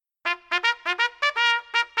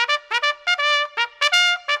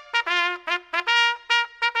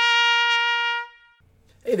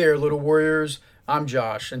Hey there, little warriors. I'm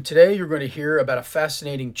Josh, and today you're going to hear about a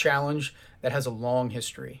fascinating challenge that has a long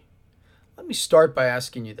history. Let me start by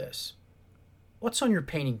asking you this. What's on your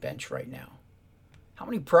painting bench right now? How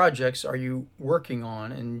many projects are you working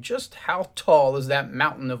on, and just how tall is that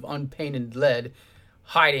mountain of unpainted lead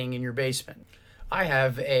hiding in your basement? I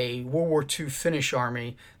have a World War II Finnish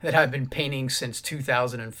army that I've been painting since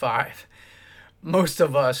 2005. Most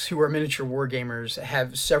of us who are miniature wargamers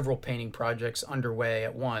have several painting projects underway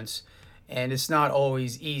at once, and it's not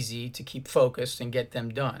always easy to keep focused and get them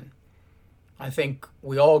done. I think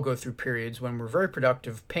we all go through periods when we're very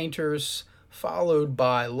productive painters, followed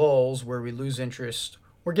by lulls where we lose interest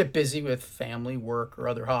or get busy with family, work, or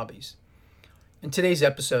other hobbies. In today's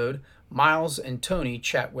episode, Miles and Tony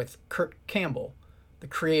chat with Kurt Campbell, the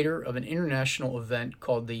creator of an international event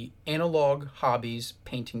called the Analog Hobbies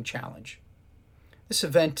Painting Challenge. This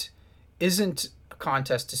event isn't a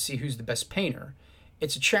contest to see who's the best painter.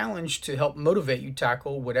 It's a challenge to help motivate you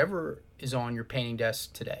tackle whatever is on your painting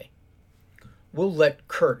desk today. We'll let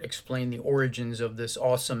Kurt explain the origins of this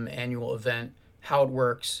awesome annual event, how it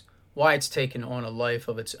works, why it's taken on a life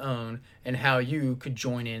of its own, and how you could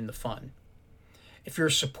join in the fun. If you're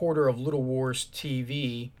a supporter of Little Wars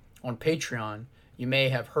TV on Patreon, you may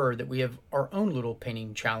have heard that we have our own little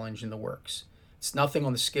painting challenge in the works. It's nothing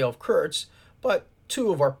on the scale of Kurt's, but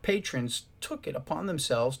two of our patrons took it upon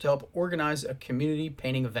themselves to help organize a community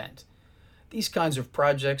painting event. These kinds of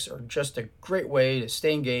projects are just a great way to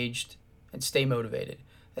stay engaged and stay motivated,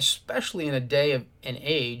 especially in a day and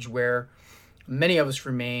age where many of us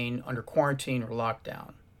remain under quarantine or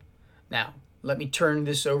lockdown. Now, let me turn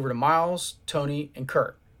this over to Miles, Tony, and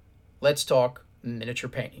Kurt. Let's talk miniature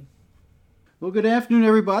painting. Well, good afternoon,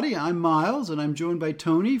 everybody. I'm Miles, and I'm joined by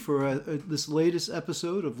Tony for this latest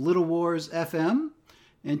episode of Little Wars FM.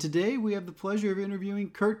 And today we have the pleasure of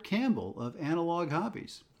interviewing Kurt Campbell of Analog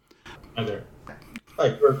Hobbies. Hi there.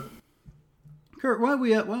 Hi, Kurt. Kurt, why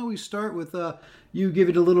don't we start with you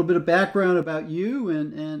giving a little bit of background about you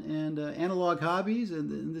and Analog Hobbies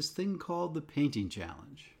and this thing called the Painting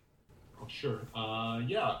Challenge. Oh, sure.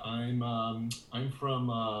 I'm from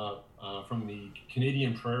the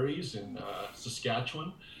Canadian prairies in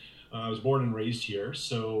Saskatchewan. I was born and raised here,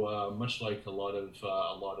 so much like a lot of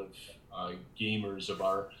gamers of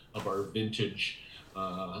our vintage,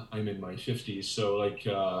 I'm in my 50s.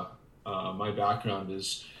 So my background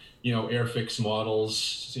is, Airfix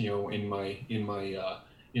models, in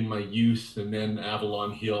my youth, and then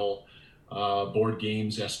Avalon Hill board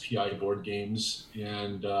games, SPI board games,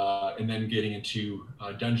 and then getting into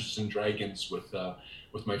Dungeons and Dragons with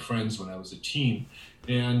my friends when I was a teen,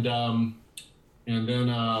 and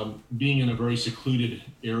then being in a very secluded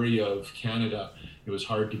area of Canada, it was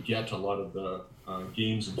hard to get a lot of the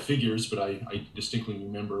games and figures. But I distinctly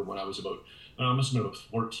remember when I was I must have been about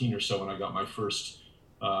 14 or so when I got my first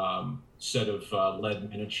set of lead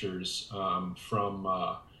miniatures from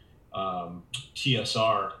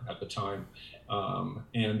TSR at the time,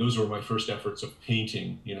 and those were my first efforts of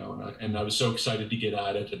painting. And I was so excited to get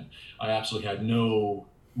at it, and I absolutely had no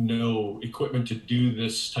equipment to do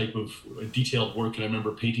this type of detailed work. And I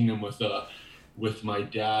remember painting them with my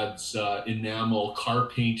dad's enamel car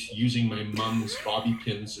paint, using my mom's bobby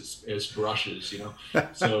pins as brushes.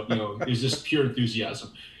 So it was just pure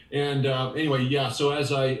enthusiasm. And anyway, yeah. So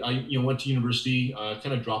as I went to university,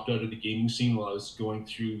 kind of dropped out of the gaming scene while I was going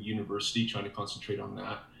through university, trying to concentrate on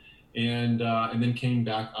that, and then came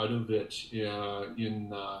back out of it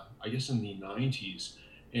in I guess in the 90s,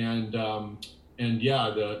 and yeah,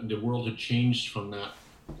 the world had changed from that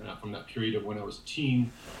period of when I was a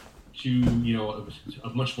teen to a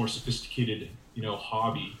much more sophisticated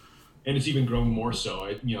hobby, and it's even grown more so.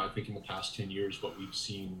 I think in the past 10 years, what we've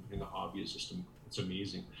seen in the hobby is just it's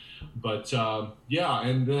amazing. But yeah,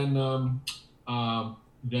 and then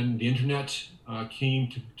the internet came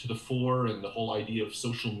to the fore, and the whole idea of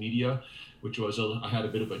social media, which I had a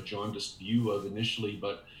bit of a jaundiced view of initially,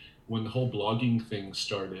 but when the whole blogging thing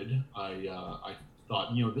started, I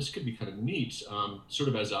thought, this could be kind of neat, sort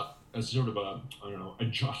of as a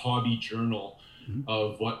hobby journal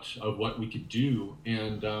of what we could do,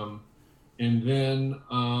 and then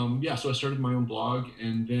so I started my own blog,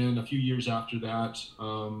 and then a few years after that,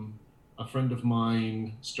 a friend of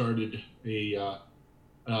mine started a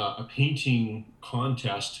painting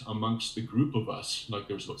contest amongst the group of us. Like,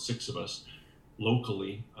 there was about 6 of us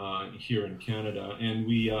locally here in Canada, and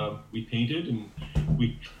we painted, and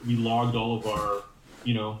we logged all of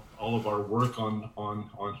our work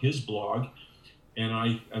on his blog,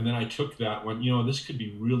 and then I took that, went, this could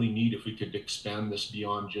be really neat if we could expand this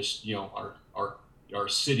beyond just our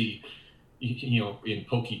city, in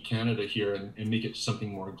Pokey Canada here, and make it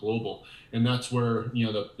something more global. And that's where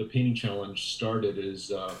the painting challenge started.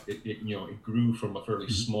 Is it grew from a fairly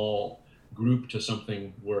small group to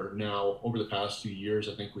something where now, over the past few years,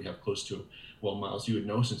 I think we have close to, well, Miles, you would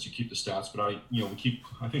know since you keep the stats, but we keep,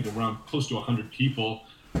 I think, around close to 100 people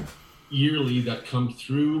yearly that come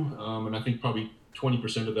through, and I think probably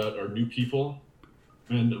 20% of that are new people,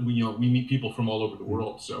 and we meet people from all over the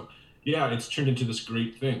world. So yeah, it's turned into this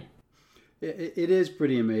great thing. It is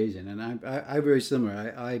pretty amazing, and I'm very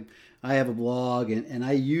similar. I have a blog, and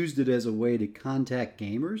I used it as a way to contact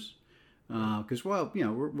gamers, because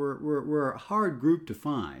we're a hard group to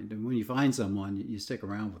find, and when you find someone, you stick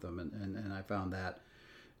around with them, and I found that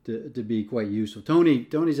to be quite useful.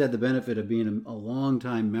 Tony's had the benefit of being a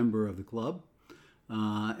long-time member of the club,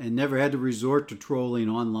 and never had to resort to trolling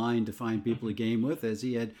online to find people to game with, as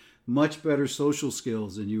he had much better social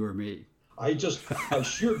skills than you or me. By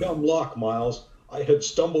sheer dumb luck, Miles, I had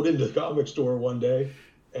stumbled into the comic store one day,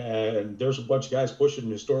 and there's a bunch of guys pushing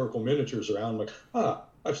historical miniatures around. I'm like,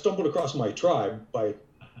 I've stumbled across my tribe by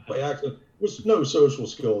accident. With no social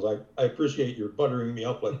skills. I appreciate your buttering me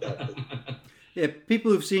up like that. Yeah,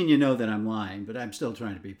 people who've seen you know that I'm lying, but I'm still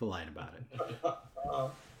trying to be polite about it.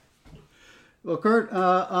 Well, Kurt,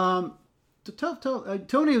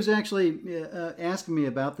 Tony was actually asking me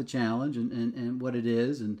about the challenge and what it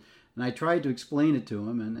is, and I tried to explain it to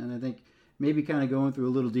him, and I think maybe kind of going through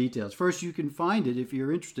a little details. First, you can find it if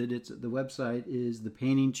you're interested. The website is the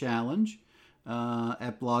Painting Challenge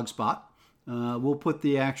at Blogspot. We'll put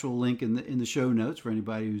the actual link in the show notes for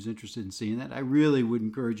anybody who's interested in seeing that. I really would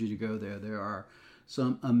encourage you to go there. There are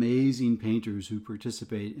some amazing painters who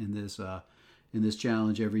participate in this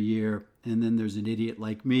challenge every year, and then there's an idiot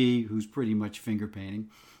like me who's pretty much finger painting.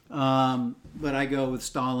 But I go with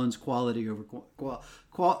Stalin's quality over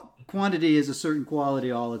quantity is a certain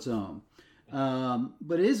quality all its own.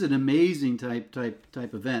 But it is an amazing type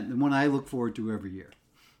event, and one I look forward to every year.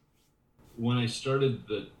 When I started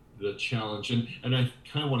the challenge, and I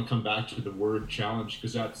kind of want to come back to the word challenge,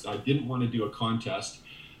 because I didn't want to do a contest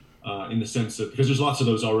in the sense that, because there's lots of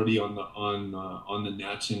those already on the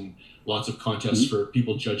net, and lots of contests for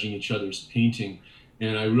people judging each other's painting,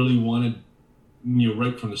 and I really wanted,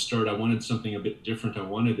 right from the start, I wanted something a bit different. I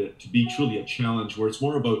wanted it to be truly a challenge where it's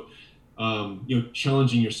more about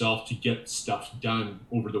challenging yourself to get stuff done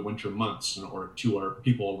over the winter months, or to our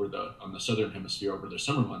people on the southern hemisphere over the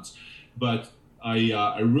summer months. But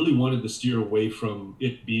I really wanted to steer away from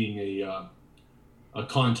it being a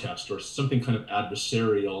contest or something kind of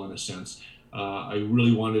adversarial in a sense. I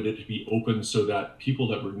really wanted it to be open so that people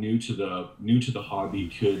that were new to the hobby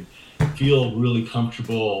could feel really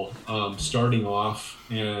comfortable starting off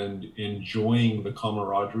and enjoying the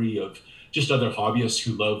camaraderie of just other hobbyists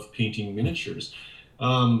who love painting miniatures.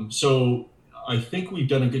 So I think we've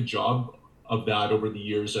done a good job of that over the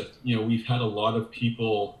years. We've had a lot of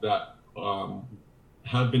people that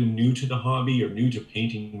have been new to the hobby or new to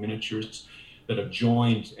painting miniatures that have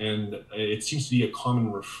joined, and it seems to be a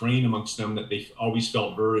common refrain amongst them that they've always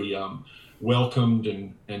felt very welcomed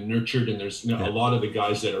and nurtured. And there's a lot of the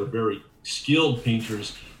guys that are very skilled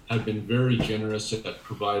painters have been very generous at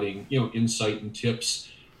providing insight and tips.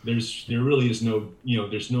 There really is no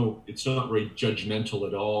it's not very judgmental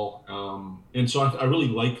at all, and so I really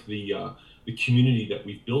like the community that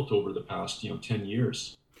we've built over the past 10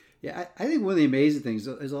 years. Yeah, I think one of the amazing things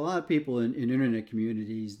is a lot of people in internet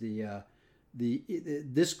communities, the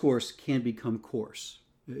discourse can become coarse.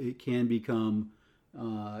 It can become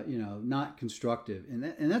not constructive,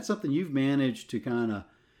 and that's something you've managed to kind of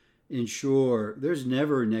ensure. There's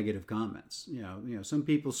never negative comments. Some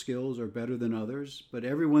people's skills are better than others, but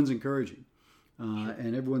everyone's encouraging,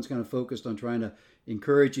 and everyone's kind of focused on trying to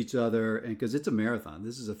encourage each other. And because it's a marathon,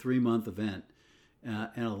 this is a 3-month event,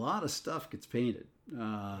 and a lot of stuff gets painted.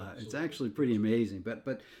 It's actually pretty amazing.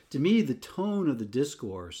 But to me, the tone of the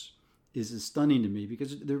discourse is stunning to me,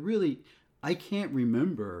 because I can't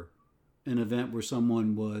remember an event where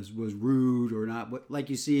someone was rude or not, like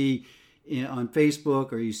you see on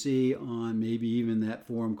Facebook, or you see on maybe even that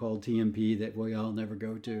forum called TMP that we all never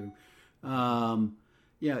go to.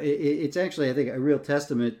 It's actually, I think, a real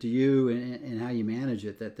testament to you and how you manage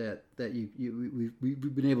it that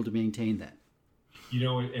we've been able to maintain that.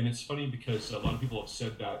 And it's funny because a lot of people have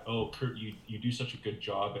said that, oh, Kurt, you do such a good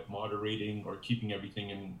job at moderating or keeping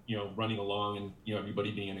everything and, running along and,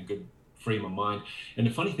 everybody being in a good frame of mind. And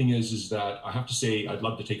the funny thing is that I have to say, I'd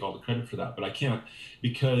love to take all the credit for that, but I can't,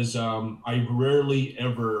 because I rarely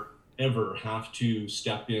ever ever have to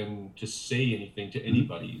step in to say anything to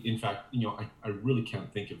anybody. In fact, I really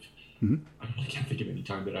can't think of any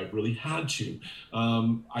time that I've really had to.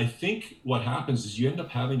 I think what happens is you end up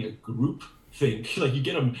having a group think. Like you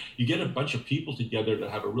get a bunch of people together that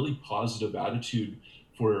have a really positive attitude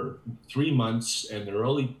for 3 months, and they're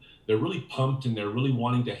really pumped and they're really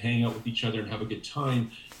wanting to hang out with each other and have a good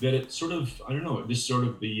time. That it sort of, I don't know, this sort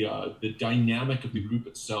of the dynamic of the group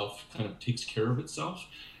itself kind of takes care of itself.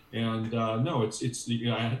 And no, it's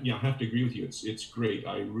I have to agree with you. It's great.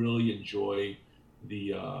 I really enjoy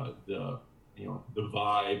the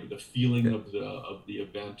vibe, the feeling of the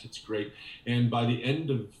event. It's great. And by the end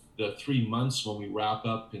of the 3 months, when we wrap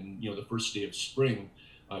up in the first day of spring,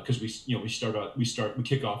 because we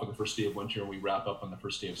kick off on the first day of winter and we wrap up on the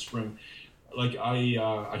first day of spring. Like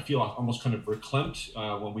I feel almost kind of verklempt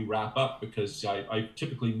when we wrap up, because I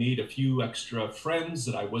typically made a few extra friends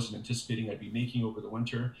that I wasn't anticipating I'd be making over the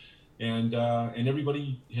winter, and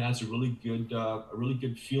everybody has a really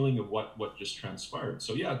good feeling of what just transpired.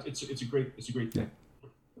 So yeah, it's a great thing.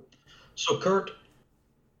 So Kurt,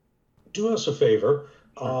 do us a favor.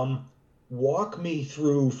 Walk me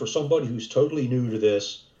through, for somebody who's totally new to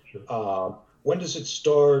this. Sure. When does it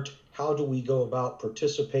start? How do we go about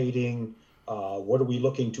participating? What are we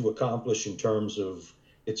looking to accomplish in terms of,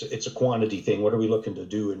 it's a quantity thing. What are we looking to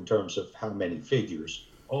do in terms of how many figures?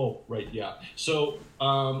 Oh, right, yeah. So,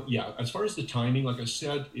 as far as the timing, like I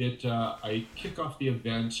said, I kick off the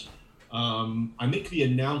event. I make the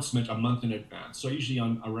announcement a month in advance. So usually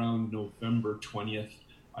around November 20th,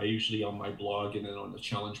 I usually on my blog and then on the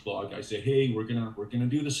challenge blog, I say, hey, we're gonna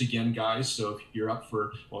do this again, guys. So if you're up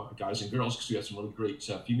for, guys and girls, because we have some really great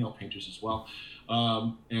female painters as well.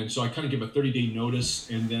 And so I kind of give a 30-day notice,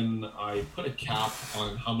 and then I put a cap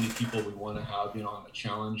on how many people we want to have, on the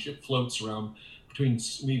challenge. It floats around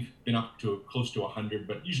we've been up to close to 100,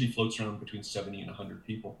 but usually floats around between 70 and 100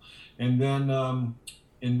 people. And then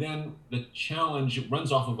the challenge, it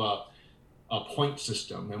runs off of a point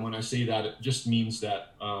system. And when I say that, it just means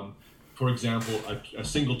that, for example, a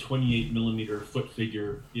single 28 millimeter foot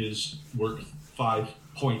figure is worth 5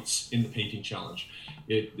 points in the painting challenge.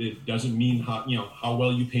 It doesn't mean how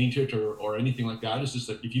well you paint it or anything like that. It's just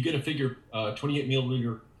that if you get a figure, 28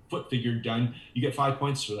 millimeter foot figure done, you get 5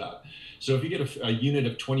 points for that. So if you get a unit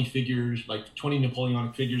of 20 figures, like 20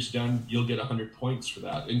 Napoleonic figures done, you'll get 100 points for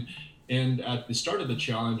that. And at the start of the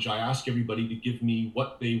challenge, I ask everybody to give me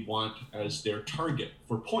what they want as their target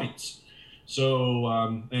for points. So,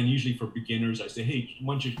 and usually for beginners, I say, hey,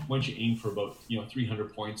 why don't you aim for about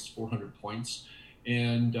 300 points, 400 points,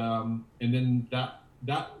 and then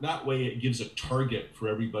that way it gives a target for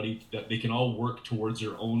everybody that they can all work towards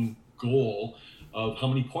their own goal of how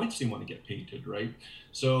many points they want to get painted, right?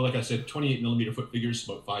 So like I said, 28 millimeter foot figures,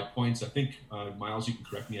 about 5 points. I think, Miles, you can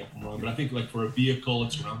correct me if I'm wrong, but I think like for a vehicle,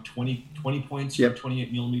 it's around 20 points for a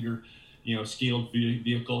 28 millimeter, scaled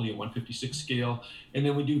vehicle, 156 scale. And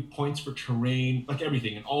then we do points for terrain, like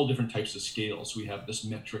everything, in all different types of scales. We have this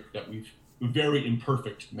metric that very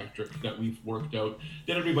imperfect metric that we've worked out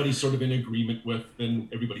that everybody's sort of in agreement with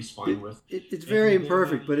and everybody's fine with. It's very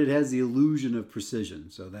imperfect, but it has the illusion of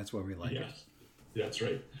precision. So that's why we like it. That's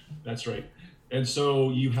right. And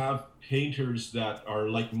so you have painters that are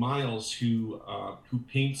like Miles, who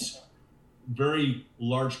paints very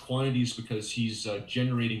large quantities because he's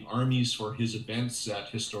generating armies for his events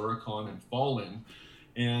at Historicon and Fallin.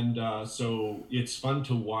 And so it's fun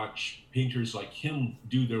to watch painters like him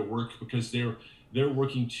do their work, because they're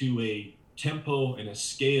working to a tempo and a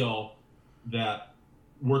scale that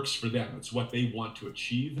works for them. It's what they want to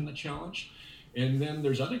achieve in the challenge. And then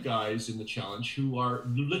there's other guys in the challenge who are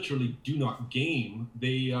literally do not game.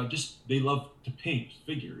 They love to paint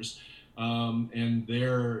figures, and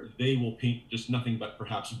they will paint just nothing but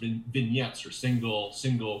perhaps vignettes or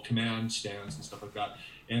single command stands and stuff like that.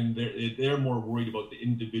 And they're more worried about the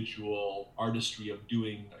individual artistry of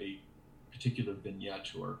doing a particular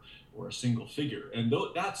vignette or a single figure. And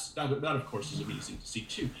that of course is amazing to see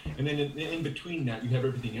too. And then in between that, you have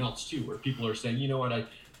everything else too, where people are saying, you know what,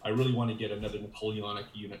 I really want to get another Napoleonic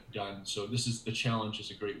unit done. So the challenge is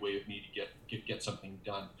a great way of me to get something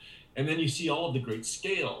done. And then you see all of the great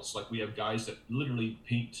scales. Like we have guys that literally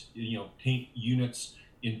paint units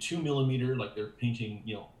in 2 millimeter, like they're painting,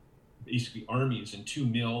 basically armies in 2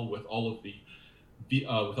 mil with all of the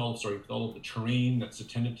terrain that's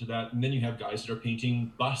attendant to that. And then you have guys that are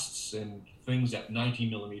painting busts and things at 90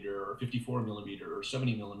 millimeter or 54 millimeter or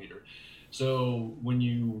 70 millimeter. So when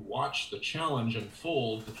you watch the challenge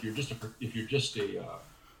unfold, if you're just a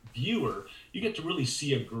viewer, you get to really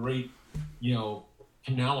see a great,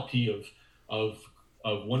 panoply of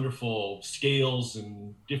of wonderful scales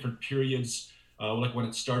and different periods. Like when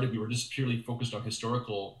it started, we were just purely focused on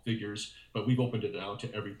historical figures, but we've opened it out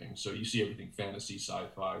to everything. So you see everything: fantasy,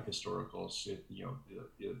 sci-fi, historicals.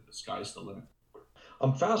 The sky's the limit.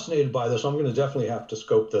 I'm fascinated by this. I'm going to definitely have to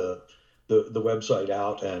scope the website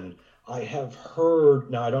out. And I have heard,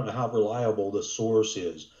 now I don't know how reliable the source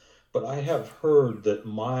is, but I have heard that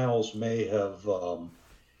Miles may have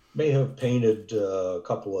painted a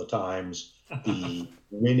couple of times the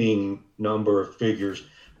winning number of figures.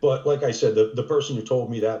 But like I said, the person who told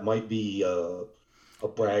me that might be a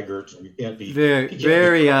braggart. You can't be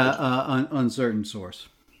very uncertain source.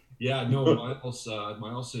 Yeah, no,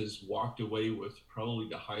 Miles has walked away with probably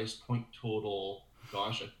the highest point total.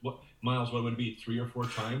 Gosh, Miles, what would it be? 3 or 4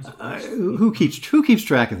 times? Who keeps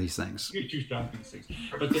track of these things? Who keeps track of these things?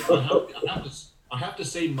 But I have to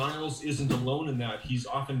say, Miles isn't alone in that. He's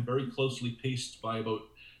often very closely paced by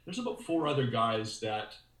there's about 4 other guys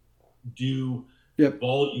that do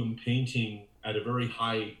volume painting at a very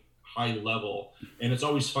high level, and it's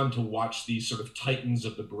always fun to watch these sort of titans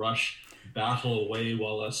of the brush battle away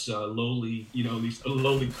while us these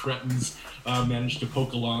lowly cretins manage to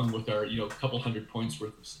poke along with our couple hundred points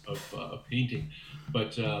worth of painting.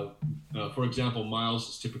 But for example, Miles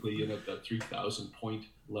is typically in at the 3,000 point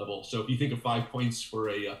level. So if you think of 5 points for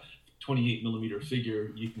a 28 millimeter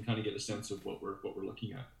figure, you can kind of get a sense of what we're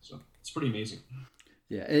looking at. So it's pretty amazing.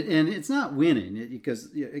 Yeah, and it's not winning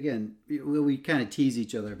because, again, we kind of tease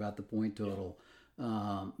each other about the point total,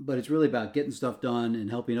 but it's really about getting stuff done and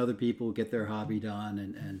helping other people get their hobby done.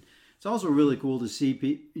 And it's also really cool to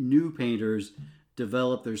see new painters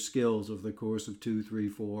develop their skills over the course of 2, 3,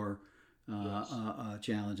 4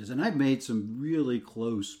 challenges. And I've made some really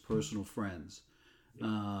close personal friends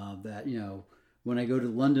that, when I go to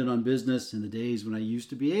London on business, in the days when I used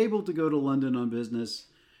to be able to go to London on business,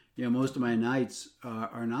 most of my nights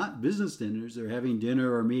are not business dinners. They're having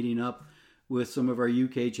dinner or meeting up with some of our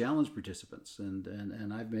UK challenge participants.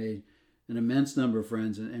 And I've made an immense number of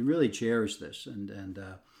friends and really cherish this. And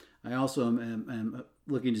I also am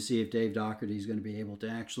looking to see if Dave Doherty is going to be able to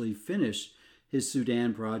actually finish his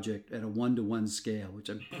Sudan project at a 1-to-1 scale, which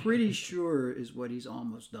I'm pretty sure is what he's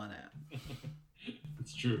almost done at.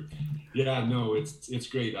 It's true. Yeah, no, it's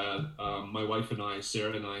great. My wife and I,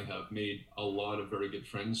 Sarah and I, have made a lot of very good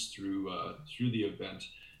friends through the event.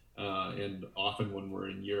 And often when we're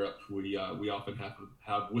in Europe, we often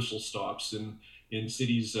have whistle stops in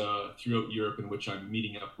cities throughout Europe in which I'm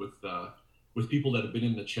meeting up with people that have been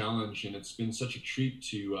in the challenge, and it's been such a treat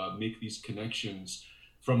to make these connections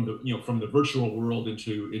from the virtual world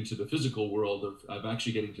into the physical world of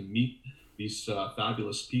actually getting to meet these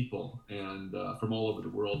fabulous people and from all over the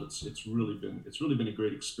world. It's really been a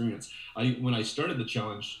great experience. When I started the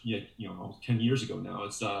challenge, almost 10 years ago now,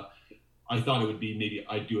 I thought it would be maybe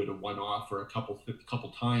I'd do it a one-off or a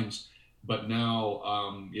couple times, but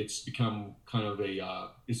now it's become kind of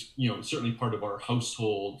it's certainly part of our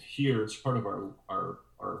household here. It's part of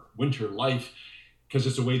our winter life, because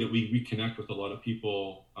it's a way that we reconnect with a lot of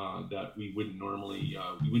people that we wouldn't normally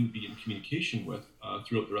we wouldn't be in communication with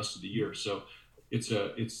throughout the rest of the year. So it's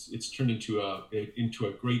turned into a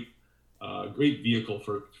great vehicle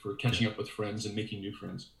for catching up with friends and making new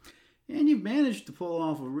friends. And you've managed to pull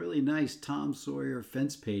off a really nice Tom Sawyer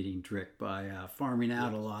fence painting trick by farming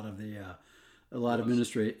out a lot of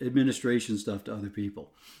administration stuff to other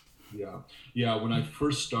people. Yeah. When I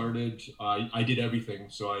first started, I did everything.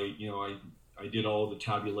 So I did all the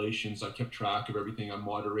tabulations. I kept track of everything. I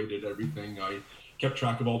moderated everything. I kept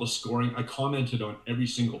track of all the scoring. I commented on every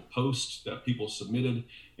single post that people submitted,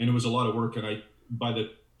 and it was a lot of work. And I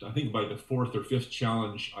think by the 4th or 5th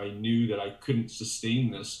challenge, I knew that I couldn't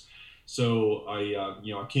sustain this. So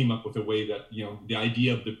I came up with a way that, the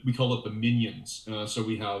idea of we call it the minions. So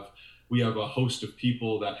we have a host of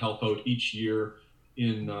people that help out each year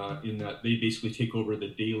in that they basically take over the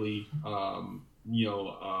daily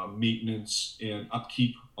maintenance and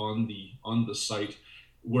upkeep on the site,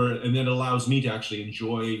 and then it allows me to actually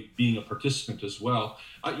enjoy being a participant as well.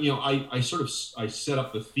 I set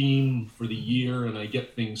up the theme for the year and I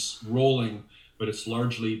get things rolling, but it's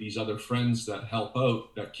largely these other friends that help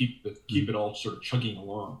out that keep it all sort of chugging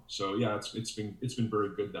along. So yeah, it's been very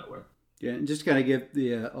good that way. Yeah, and just kind of give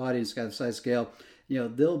the audience kind of size scale.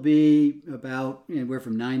 There'll be about anywhere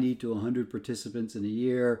from 90 to 100 participants in a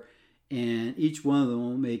year, and each one of them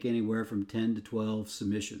will make anywhere from 10 to 12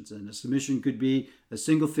 submissions. And a submission could be a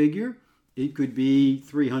single figure, it could be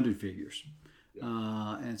 300 figures.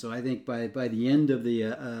 Yeah. And so I think by the end of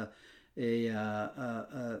the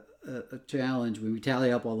a challenge, when we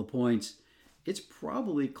tally up all the points, it's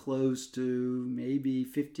probably close to maybe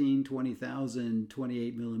 15, 20,000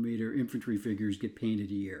 28 millimeter infantry figures get painted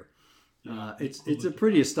a year. It's a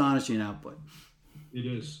pretty astonishing output. It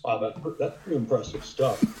is. That's pretty impressive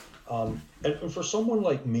stuff. And for someone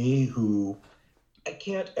like me who I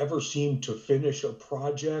can't ever seem to finish a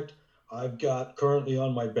project, I've got currently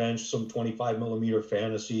on my bench some 25 millimeter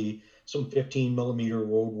Fantasy, some 15 millimeter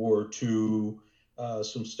World War II,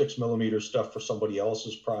 some 6 millimeter stuff for somebody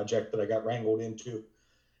else's project that I got wrangled into.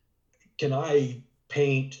 Can I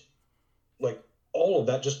paint like all of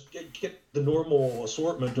that? Just get the normal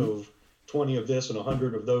assortment of 20 of this and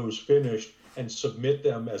 100 of those finished and submit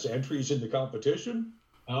them as entries in the competition?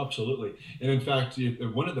 Absolutely. And in fact,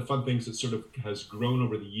 one of the fun things that sort of has grown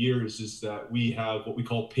over the years is that we have what we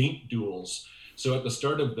call paint duels. So at the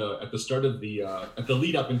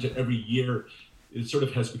lead up into every year, it sort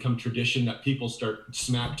of has become tradition that people start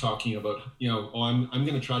smack talking about, I'm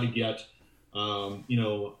going to try to get,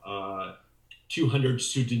 200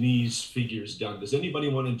 Sudanese figures done. Does anybody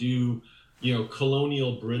want to do,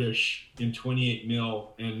 colonial British in 28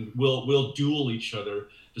 mil, and we'll duel each other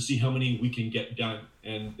to see how many we can get done.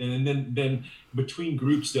 And then between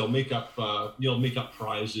groups, they'll make up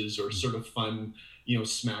prizes or sort of fun,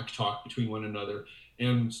 smack talk between one another.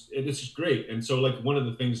 And this is great. And so like one of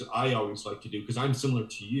the things that I always like to do, because I'm similar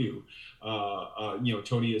to you,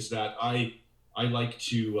 Tony, is that I like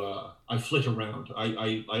to, I flit around.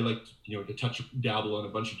 I like, to dabble on a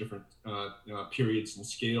bunch of different periods and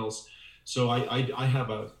scales. So I have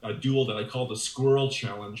a duel that I call the Squirrel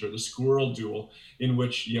Challenge, or the Squirrel Duel, in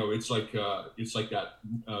which it's like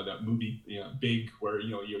that movie Big, where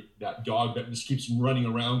you're that dog that just keeps running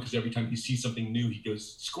around because every time he sees something new he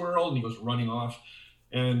goes squirrel and he goes running off.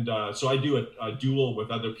 And so I do a duel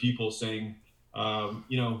with other people saying,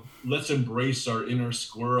 let's embrace our inner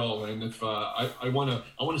squirrel, and if I want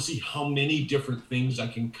to see how many different things I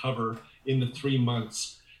can cover in the 3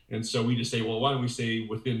 months. And so we just say, well, why don't we say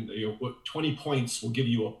within 20 points, we'll give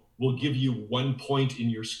you 1 point in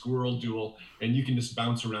your squirrel duel, and you can just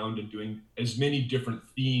bounce around and doing as many different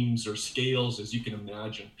themes or scales as you can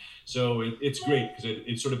imagine. So it's great because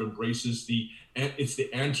it sort of embraces it's the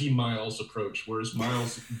anti-Miles approach, whereas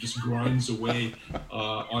Miles just grinds away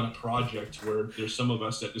on a project where there's some of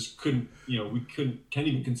us that just can't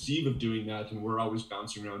even conceive of doing that, and we're always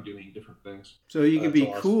bouncing around doing different things. So you can be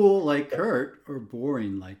awesome. Cool like Kurt or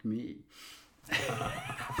boring like me.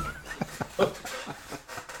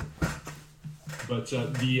 But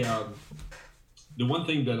the one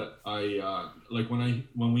thing that I like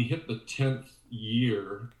when we hit the 10th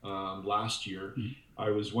year last year, mm-hmm. I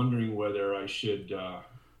was wondering whether I should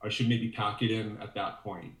maybe pack it in at that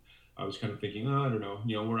point. I was kind of thinking, I don't know,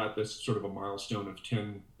 we're at this sort of a milestone of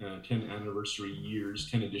 10 anniversary years,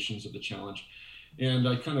 10 editions of the challenge, and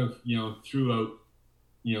I kind of threw out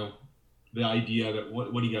the idea that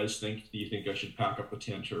what do you guys think? Do you think I should pack up a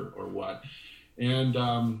tent or what? And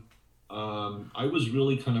I was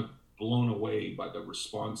really kind of blown away by the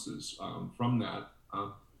responses from that.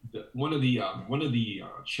 One of the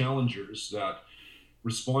challengers that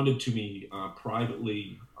responded to me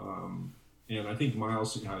privately, and I think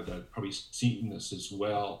Miles had probably seen this as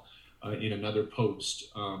well in another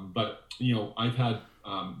post. But I've had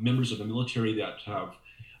members of the military that have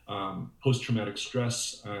post-traumatic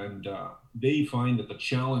stress, and they find that the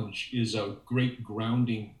challenge is a great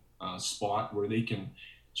grounding spot where they can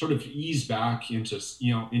sort of ease back into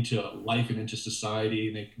life and into society,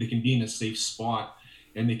 and they can be in a safe spot,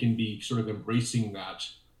 and they can be sort of embracing that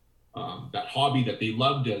hobby that they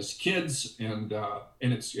loved as kids, and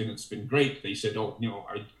it's been great. They said,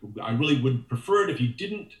 I really would prefer it if you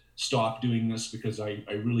didn't stop doing this, because I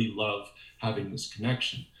really love having this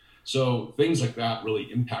connection. So things like that really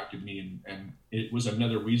impacted me, and it was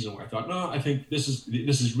another reason why I thought, no, I think this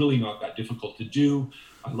is really not that difficult to do.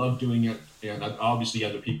 I love doing it, and obviously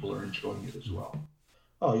other people are enjoying it as well.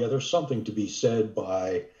 Oh yeah, there's something to be said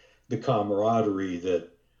by the camaraderie that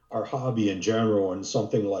our hobby in general, and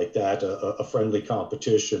something like that, a friendly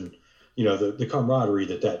competition, the camaraderie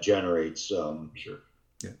that generates, sure,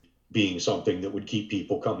 yeah, being something that would keep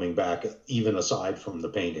people coming back, even aside from the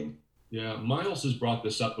painting. Yeah, Miles has brought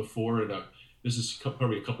this up before, and this is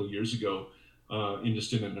probably a couple of years ago, in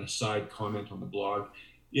an aside comment on the blog,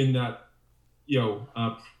 in that,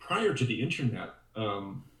 prior to the internet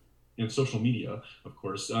and social media, of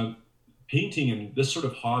course, painting and this sort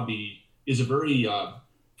of hobby is a very,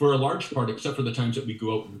 for a large part, except for the times that we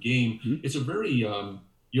go out and game, mm-hmm. It's a very,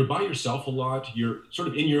 you're by yourself a lot, you're sort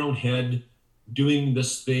of in your own head doing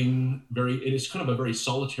this thing, it is kind of a very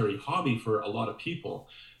solitary hobby for a lot of people.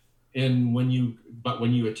 and when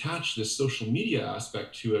you attach this social media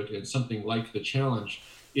aspect to it and something like the challenge,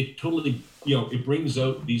 it totally, it brings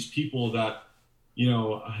out these people that,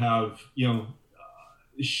 have,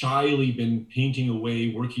 shyly been painting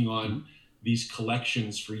away, working on these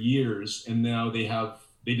collections for years. And now they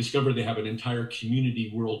discover they have an entire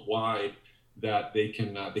community worldwide that they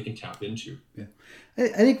can tap into. Yeah. I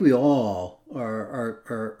think we all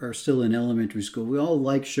are still in elementary school. We all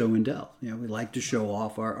like show and tell. We like to show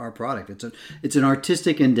off our product. It's an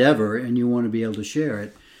artistic endeavor, and you want to be able to share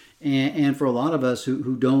it. And for a lot of us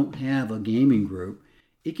who don't have a gaming group,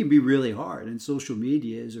 it can be really hard. And social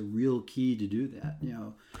media is a real key to do that.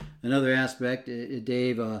 Another aspect,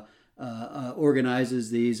 Dave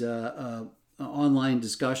organizes these online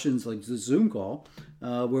discussions like the Zoom call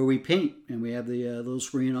where we paint, and we have the little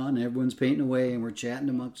screen on and everyone's painting away and we're chatting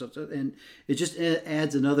amongst us, and it just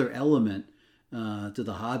adds another element to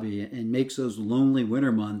the hobby and makes those lonely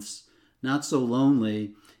winter months not so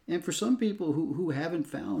lonely. And for some people who haven't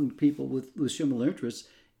found people with similar interests,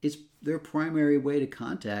 it's their primary way to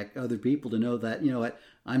contact other people, to know that, what,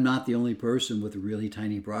 I'm not the only person with a really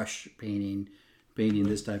tiny brush painting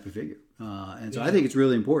this type of figure. And so I think it's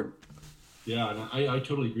really important. Yeah, and I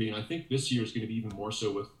totally agree. And I think this year is going to be even more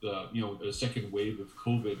so with the second wave of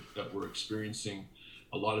COVID that we're experiencing.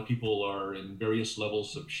 A lot of people are in various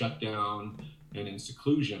levels of shutdown and in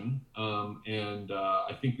seclusion. And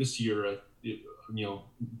I think this year,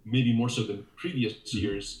 maybe more so than previous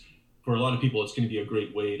years, for a lot of people, it's going to be a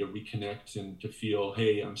great way to reconnect and to feel,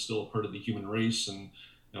 hey, I'm still a part of the human race. And,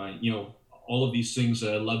 all of these things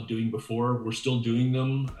that I loved doing before, we're still doing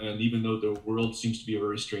them. And even though the world seems to be a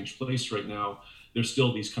very strange place right now, there's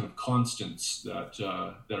still these kind of constants that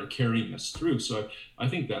are carrying us through. So I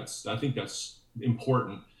think that's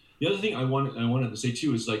important. The other thing I wanted to say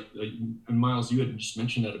too is, like, and Miles, you had just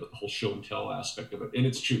mentioned that about the whole show and tell aspect of it, and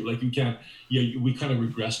it's true. Like, we kind of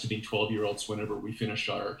regress to being 12-year-olds whenever we finish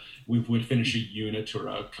a unit or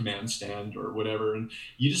a command stand or whatever, and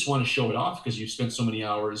you just want to show it off because you've spent so many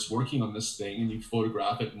hours working on this thing, and you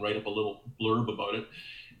photograph it and write up a little blurb about it,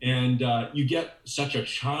 and you get such a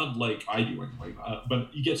childlike, I do anyway,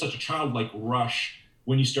 but you get such a childlike rush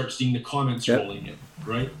when you start seeing the comments rolling in,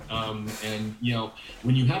 right? And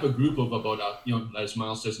when you have a group of about, as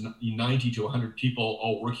Miles says, 90 to 100 people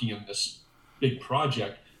all working in this big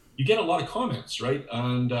project, you get a lot of comments, right?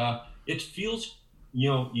 And it feels,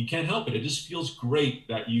 you can't help it. It just feels great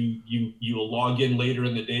that you'll log in later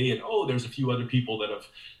in the day and, there's a few other people that have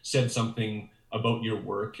said something about your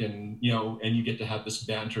work, and and you get to have this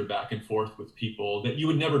banter back and forth with people that you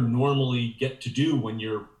would never normally get to do when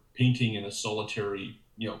you're painting in a solitary,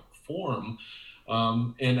 form.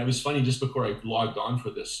 And it was funny, just before I logged on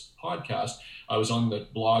for this podcast, I was on the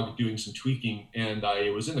blog doing some tweaking, and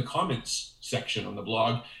I was in the comments section on the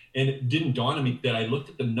blog, and it didn't dawn on me that I looked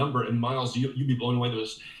at the number, and Miles, you'd be blown away.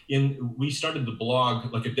 We started the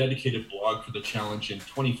blog, like a dedicated blog for the challenge, in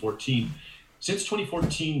 2014. Since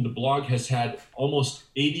 2014, the blog has had almost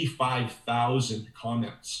 85,000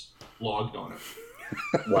 comments logged on it.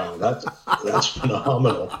 Wow, that's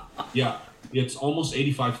phenomenal. Yeah, it's almost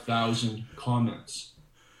 85,000 comments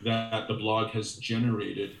that the blog has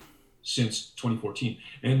generated since 2014.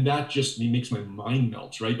 And that just makes my mind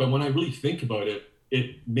melt, right? But when I really think about it,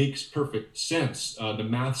 it makes perfect sense. The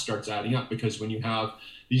math starts adding up, because when you have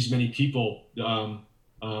these many people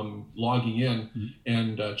logging in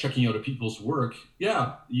and checking out people's work,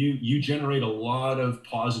 you generate a lot of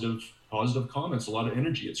positive comments, a lot of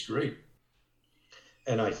energy. It's great.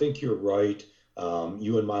 And I think you're right,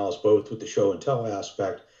 you and Miles both, with the show and tell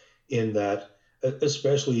aspect, in that,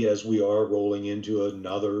 especially as we are rolling into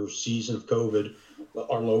another season of COVID,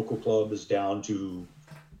 our local club is down to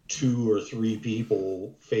 2 or 3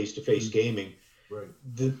 people face-to-face gaming. Right.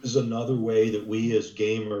 This is another way that we as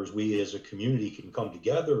gamers, we as a community, can come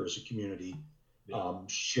together as a community,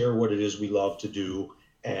 share what it is we love to do,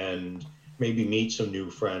 and maybe meet some new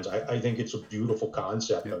friends. I think it's a beautiful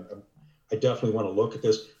concept. Yeah. I definitely want to look at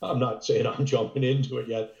this. I'm not saying I'm jumping into it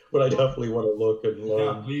yet, but I definitely want to look and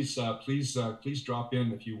learn. Yeah, please drop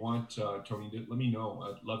in if you want, Tony. Let me know.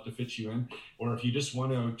 I'd love to fit you in. Or if you just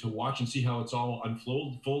want to watch and see how it's all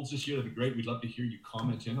unfolds this year, that'd be great. We'd love to hear you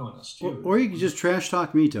comment in on us too. Or you can just trash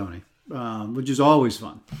talk me, Tony, which is always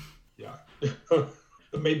fun. Yeah.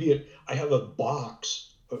 Maybe I have a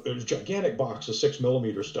box, a gigantic box of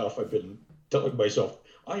 6mm stuff. I've been telling myself,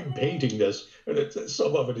 I'm painting this, and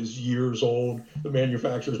some of it is years old. The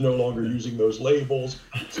manufacturer's no longer using those labels,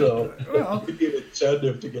 so it could be an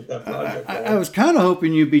incentive to get that project going. I was kind of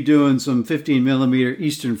hoping you'd be doing some 15mm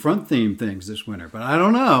Eastern Front theme things this winter, but I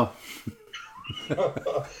don't know.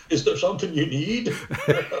 Is there something you need?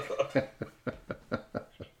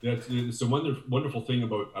 It's the wonderful thing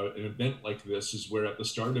about an event like this is where at the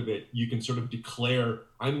start of it, you can sort of declare,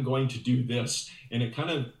 I'm going to do this. And it kind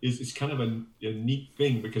of is, it's kind of a neat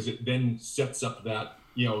thing because it then sets up that,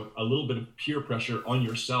 a little bit of peer pressure on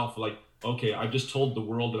yourself. Like, okay, I've just told the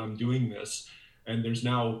world that I'm doing this. And there's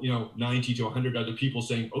now, 90 to 100 other people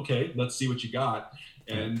saying, okay, let's see what you got.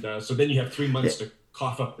 And so then you have 3 months to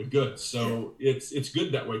cough up the goods. So it's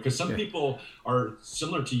good that way, because some people are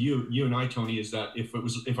similar to you and I, Tony, is that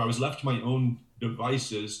if I was left to my own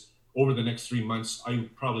devices over the next 3 months, I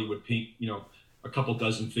probably would paint, a couple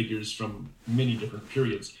dozen figures from many different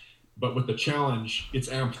periods. But with the challenge, it's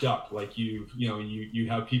amped up. Like you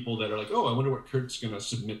have people that are like, oh, I wonder what Kurt's going to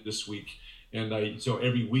submit this week. And so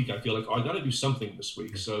every week I feel like, oh, I got to do something this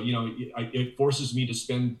week. So, it forces me to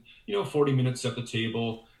spend, 40 minutes at the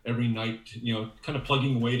table every night, kind of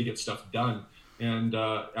plugging away to get stuff done. And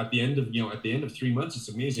at the end of 3 months, it's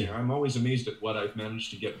amazing. I'm always amazed at what I've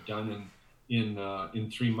managed to get done in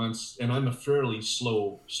 3 months. And I'm a fairly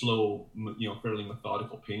slow, fairly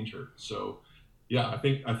methodical painter. So, yeah, I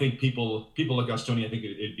think people like us, Tony, I think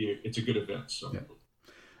it's a good event. So. Yeah.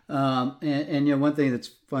 And one thing that's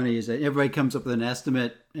funny is that everybody comes up with an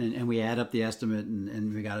estimate, and we add up the estimate,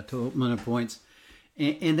 and we got a total amount of points.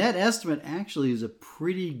 And that estimate actually is a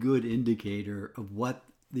pretty good indicator of what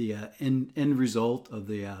the end result of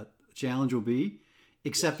the challenge will be,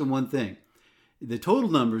 except in one thing. The total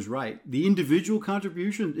number is right. The individual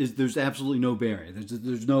contribution there's absolutely no bearing.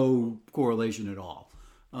 There's no correlation at all.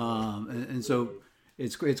 And so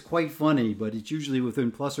it's quite funny, but it's usually within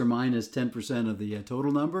plus or minus 10% of the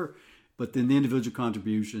total number. But then the individual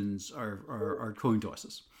contributions are coin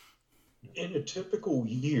tosses. In a typical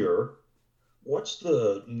year, what's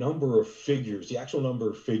the number of figures, the actual number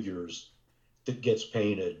of figures that gets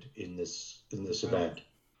painted in this event?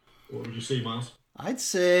 What would you say, Miles? I'd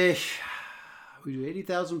say we do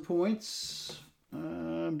 80,000 points.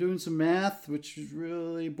 I'm doing some math, which is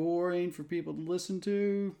really boring for people to listen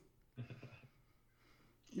to.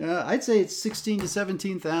 I'd say it's 16 to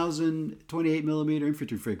 17,000 28 millimeter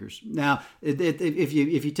infantry figures. Now, if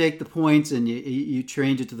you take the points and you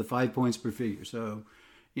change it to the 5 points per figure, so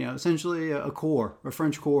essentially a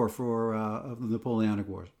French corps for the Napoleonic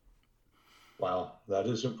Wars. Wow, that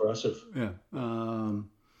is impressive. Yeah.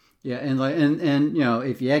 And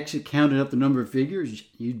if you actually counted up the number of figures,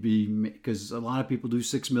 you'd be, because a lot of people do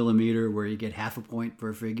 6 millimeter where you get half a point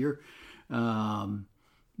per figure.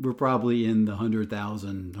 We're probably in the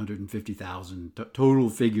 100,000, 150,000 total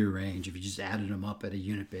figure range if you just added them up at a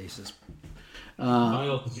unit basis.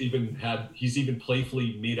 Miles he's even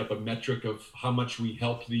playfully made up a metric of how much we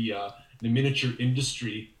help the miniature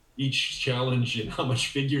industry each challenge and how much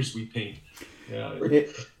figures we paint. Yeah,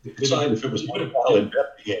 if it was worthwhile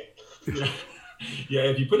investing it. Yeah,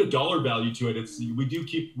 if you put a dollar value to it, we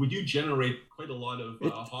do generate quite a lot of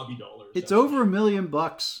hobby dollars. It's over $1 million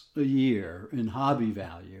a year in hobby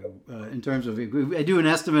value in terms of. I do an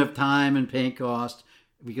estimate of time and paint cost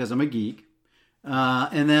because I'm a geek,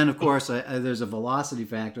 and then of course there's a velocity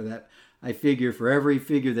factor that I figure for every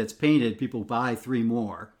figure that's painted, people buy 3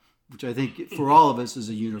 more, which I think for all of us is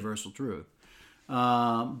a universal truth.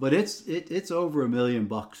 But it's over $1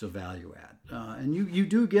 million of value add, and you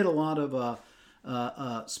do get a lot of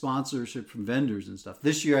sponsorship from vendors and stuff.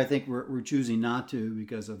 This year, I think we're choosing not to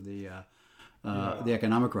because of the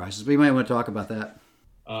economic crisis. But you might want to talk about that.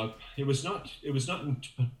 It was not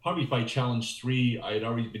probably by challenge 3. I had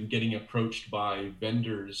already been getting approached by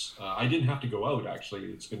vendors. I didn't have to go out, actually.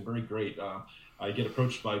 It's been very great. I get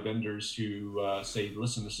approached by vendors who say,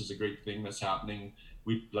 listen, this is a great thing that's happening.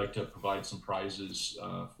 We'd like to provide some prizes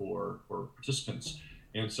for participants.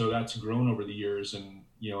 And so that's grown over the years. And,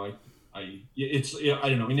 I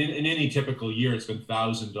don't know, in any typical year, it's been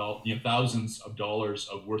thousands of dollars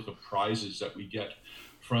of worth of prizes that we get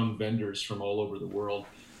from vendors from all over the world.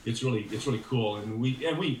 It's really cool. And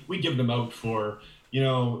we give them out for,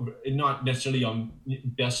 not necessarily on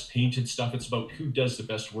best painted stuff. It's about who does the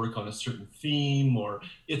best work on a certain theme, or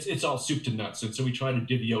it's all soup to nuts. And so we try to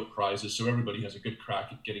divvy out prizes so everybody has a good crack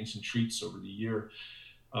at getting some treats over the year.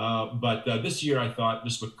 But this year I thought,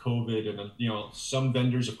 just with COVID and, some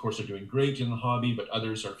vendors, of course, are doing great in the hobby, but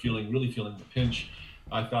others are really feeling the pinch.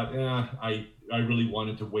 I thought, I really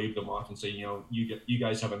wanted to wave them off and say, you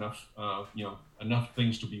guys have enough, enough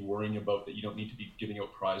things to be worrying about that you don't need to be giving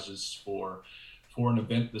out prizes for an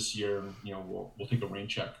event this year. We'll take a rain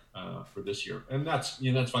check for this year, and that's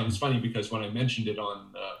fine. It's funny because when I mentioned it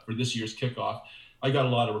on for this year's kickoff, I got a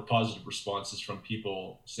lot of positive responses from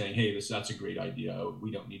people saying, "Hey, that's a great idea.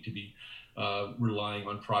 We don't need to be relying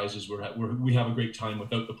on prizes. We have a great time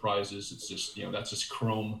without the prizes. It's just, that's just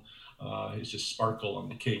chrome. It's just sparkle on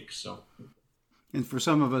the cake. So, and for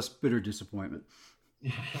some of us, bitter disappointment.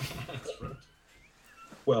 That's right.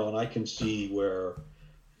 Well, and I can see where,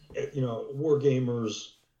 war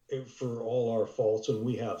gamers, for all our faults, and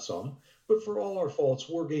we have some, but for all our faults,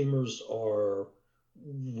 war gamers are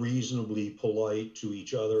reasonably polite to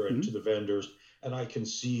each other and to the vendors. And I can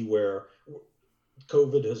see where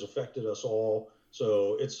COVID has affected us all.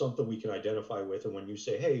 So it's something we can identify with. And when you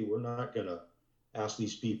say, hey, we're not going to ask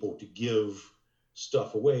these people to give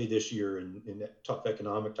stuff away this year in tough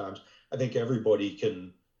economic times, I think everybody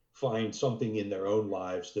can find something in their own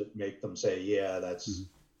lives that make them say, yeah, that's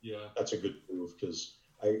a good move. Because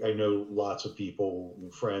I know lots of people,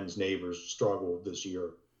 friends, neighbors struggled this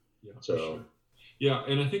year. Yeah, so. For sure. Yeah,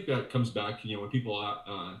 and I think that comes back, when people,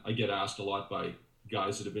 I get asked a lot by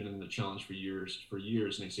guys that have been in the challenge for years,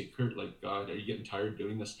 and they say, Kurt, like, God, are you getting tired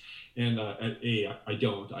doing this? And I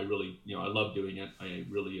don't. I really, I love doing it. I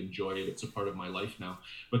really enjoy it. It's a part of my life now.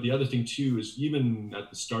 But the other thing too is, even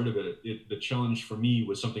at the start of it, the challenge for me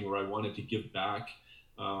was something where I wanted to give back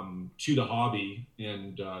to the hobby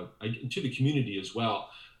and to the community as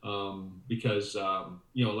well. Because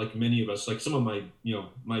like many of us, like some of my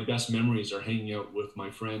my best memories are hanging out with my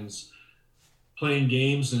friends, playing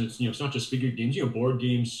games, and it's not just figure games, board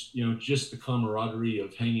games, just the camaraderie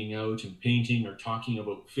of hanging out and painting or talking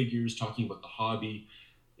about figures, talking about the hobby,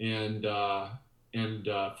 and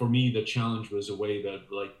for me the challenge was a way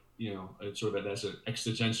that, like, sort of as an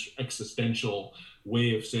existential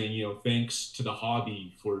way of saying, thanks to the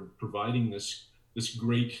hobby for providing this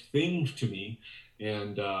great thing to me.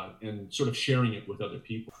 And sort of sharing it with other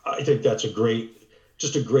people. I think that's a great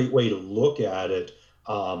way to look at it.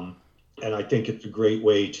 And I think it's a great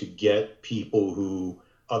way to get people who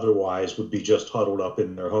otherwise would be just huddled up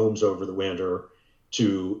in their homes over the winter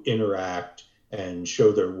to interact and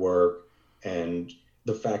show their work. And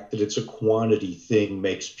the fact that it's a quantity thing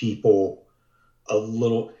makes people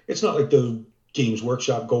it's not like the Games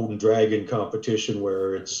Workshop Golden Dragon competition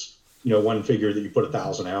where it's, one figure that you put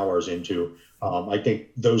 1,000 hours into. I think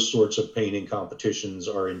those sorts of painting competitions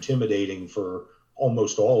are intimidating for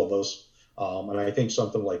almost all of us. And I think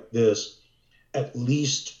something like this, at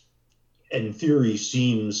least in theory,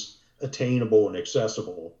 seems attainable and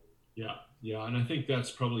accessible. Yeah. And I think that's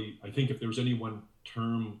probably, if there was any one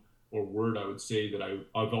term or word I would say that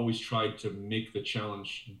I've always tried to make the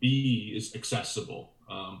challenge be is accessible.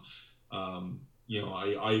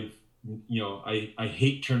 I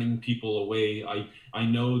hate turning people away. I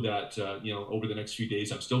know that, over the next few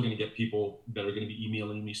days, I'm still going to get people that are going to be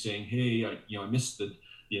emailing me saying, hey, I missed the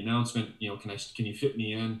announcement, can you fit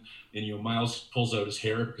me in? And, Miles pulls out his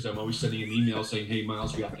hair because I'm always sending an email saying, hey,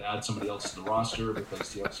 Miles, we have to add somebody else to the roster because,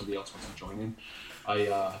 somebody else wants to join in. I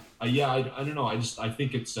don't know. I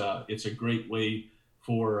think it's a great way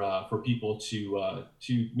for people to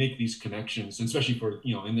make these connections, and especially for,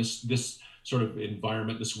 in this sort of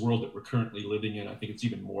environment, this world that we're currently living in. I think it's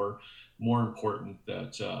even more important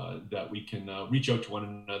that we can reach out to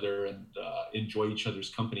one another and enjoy each other's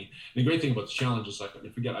company. And the great thing about the challenge is, like,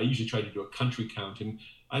 I usually try to do a country count, and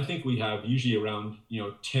I think we have usually around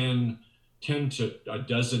 10 to a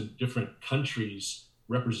dozen different countries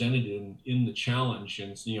represented in the challenge.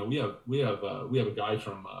 And we have a guy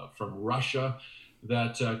from Russia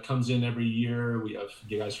that comes in every year. We have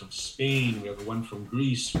guys from Spain. We have one from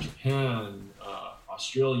Greece, Japan,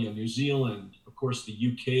 Australia, New Zealand, of course, the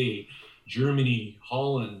UK, Germany,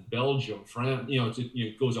 Holland, Belgium, France.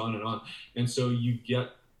 It goes on and on. And so you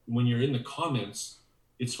get, when you're in the comments,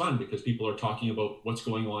 it's fun because people are talking about what's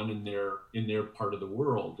going on in their part of the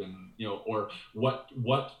world, and or what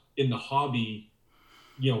in the hobby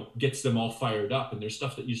gets them all fired up. And there's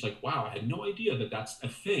stuff that you're just like, wow, I had no idea that that's a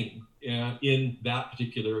thing in that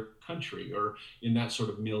particular country or in that sort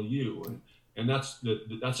of milieu. And that's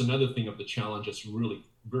another thing of the challenge that's really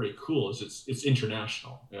very cool, is it's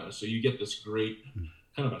international. So you get this great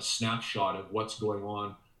kind of a snapshot of what's going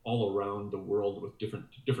on all around the world with different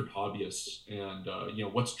hobbyists,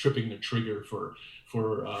 and what's tripping the trigger for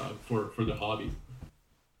the hobby.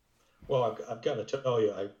 Well, I've got to tell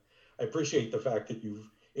you, I appreciate the fact that you've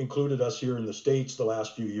included us here in the States the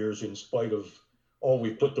last few years, in spite of all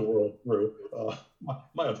we've put the world through.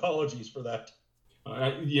 My apologies for that.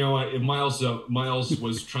 Miles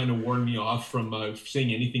was trying to warn me off from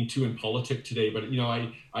saying anything too in politics today, but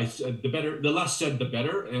I said the less said the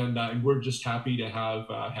better, and we're just happy to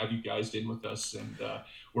have you guys in with us, and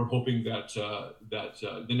we're hoping that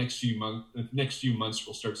the next few months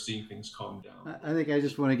we'll start seeing things calm down. I think I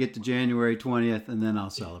just want to get to January 20th, and then I'll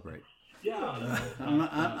celebrate. Yeah,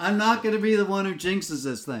 I'm not going to be the one who jinxes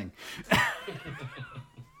this thing.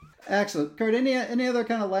 Excellent, Kurt. Any other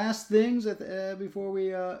kind of last things before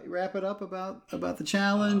we wrap it up about the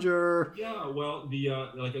challenge? Or well, the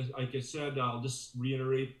like I said, I'll just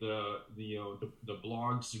reiterate the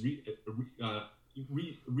blogs,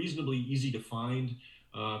 reasonably easy to find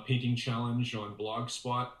painting challenge on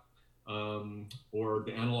Blogspot, or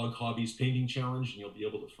the Analog Hobbies Painting Challenge, and you'll be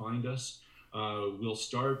able to find us. We'll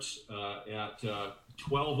start at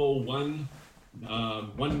 12:01.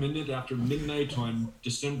 1 minute after midnight on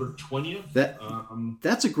December 20th.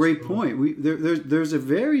 That's a great point. There's a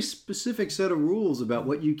very specific set of rules about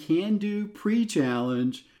what you can do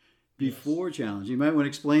pre-challenge, before challenge. You might want to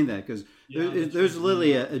explain that, because there's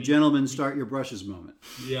literally a gentleman's start your brushes moment.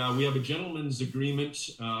 Yeah, we have a gentleman's agreement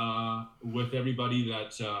with everybody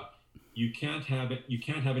that you can't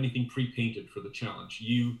have anything pre-painted for the challenge.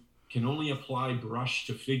 You can only apply brush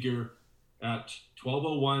to figure at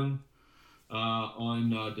 12:01.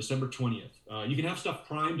 On December 20th. You can have stuff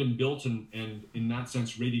primed and built and in that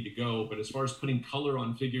sense ready to go, but as far as putting color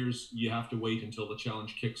on figures, you have to wait until the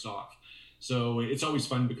challenge kicks off. So it's always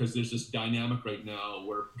fun because there's this dynamic right now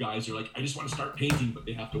where guys are like, I just want to start painting, but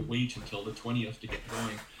they have to wait until the 20th to get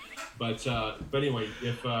going. But anyway,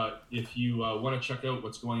 if you want to check out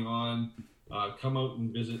what's going on, come out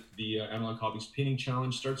and visit the Analog Hobbies Painting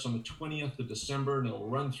Challenge. Starts on the 20th of December, and it'll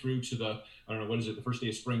run through to the, I don't know, what is it, the first day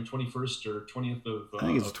of spring, 21st or 20th of I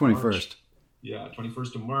think it's 21st. March. Yeah,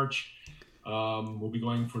 21st of March. We'll be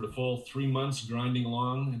going for the full 3 months, grinding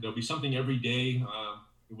along. There'll be something every day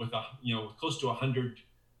with close to 100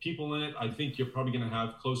 people in it. I think you're probably going to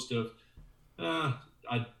have close to a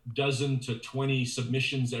dozen to 20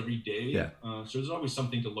 submissions every day. Yeah. So there's always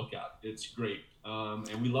something to look at. It's great.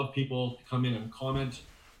 And we love people to come in and comment,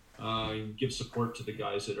 and give support to the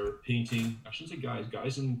guys that are painting. I shouldn't say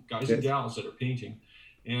guys and gals that are painting.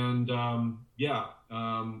 And the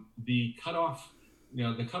cutoff,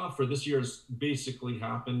 the cutoff for this year has basically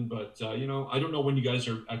happened, but I don't know when you guys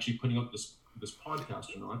are actually putting up this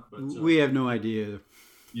podcast or not. But we have no idea.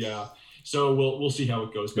 Yeah. So we'll see how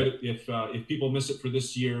it goes. But if people miss it for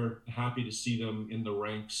this year, happy to see them in the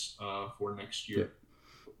ranks for next year. Yeah.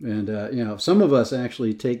 And, some of us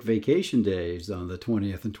actually take vacation days on the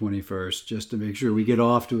 20th and 21st just to make sure we get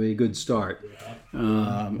off to a good start.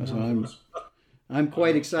 So I'm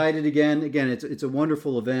quite excited again. Again, it's a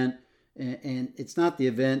wonderful event, and it's not the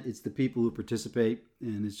event, it's the people who participate,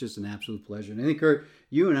 and it's just an absolute pleasure. And I think, Kurt,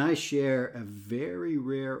 you and I share a very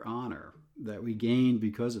rare honor that we gained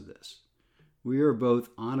because of this. We are both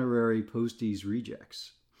honorary Posties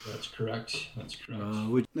rejects. That's correct.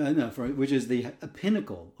 Which is the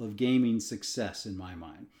pinnacle of gaming success in my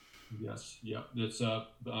mind. Yes, yeah. It's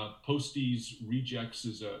Posties Rejects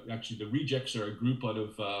is actually the Rejects are a group out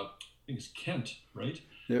of I think it's Kent, right?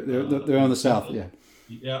 They're on the south, yeah.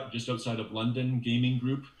 Yeah, just outside of London, gaming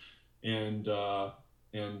group, and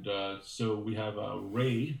so we have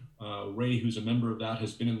Ray. Ray, who's a member of that,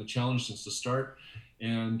 has been in the challenge since the start.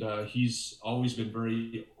 And he's always been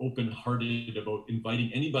very open-hearted about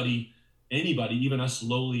inviting anybody, even us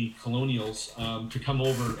lowly colonials, to come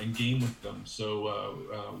over and game with them.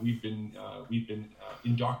 So we've been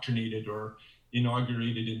indoctrinated or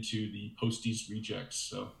inaugurated into the Posties Rejects.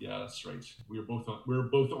 So yeah, that's right. We're both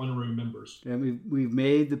honorary members. And we've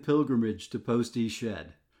made the pilgrimage to Posties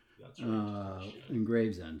Shed. That's right. In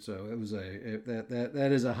Gravesend. So it was that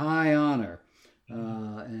is a high honor.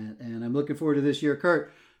 And I'm looking forward to this year.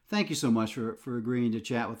 Kurt, thank you so much for agreeing to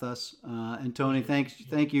chat with us. And Tony,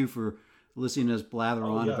 thank you for listening to us blather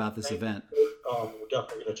on about this event. We're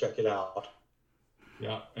definitely going to check it out.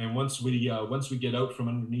 Yeah, and once we get out from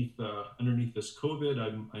underneath this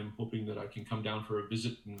COVID, I'm hoping that I can come down for a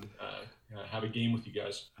visit and have a game with you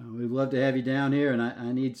guys. We'd love to have you down here, and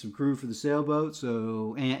I need some crew for the sailboat.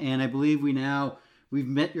 So, and I believe we've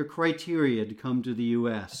met your criteria to come to the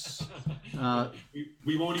U.S.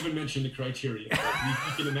 We won't even mention the criteria. But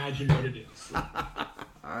you can imagine what it is. All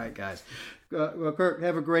right, guys. Well, Kurt,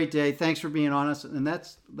 have a great day. Thanks for being on us, and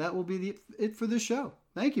that will be it for this show.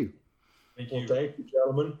 Thank you. Thank you. Well, thank you,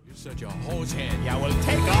 gentlemen. You're such a hose head. Yeah, well,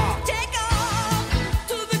 take off. Take off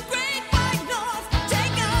to the great white north.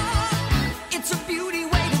 Take off. It's a beauty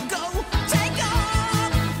way to go. Take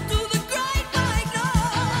off to the great white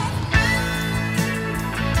north.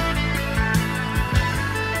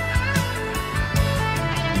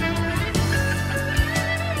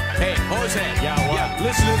 Hey, hose head. Yeah, what? Yeah,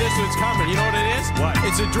 listen to this one's coming. You know what it is? What?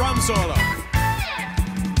 It's a drum solo.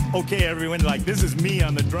 Okay, everyone, this is me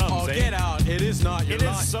on the drums. Oh, get out. It is not. You're It is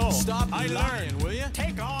lying. so. Stop I lying, learned. will you?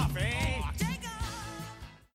 Take off, eh?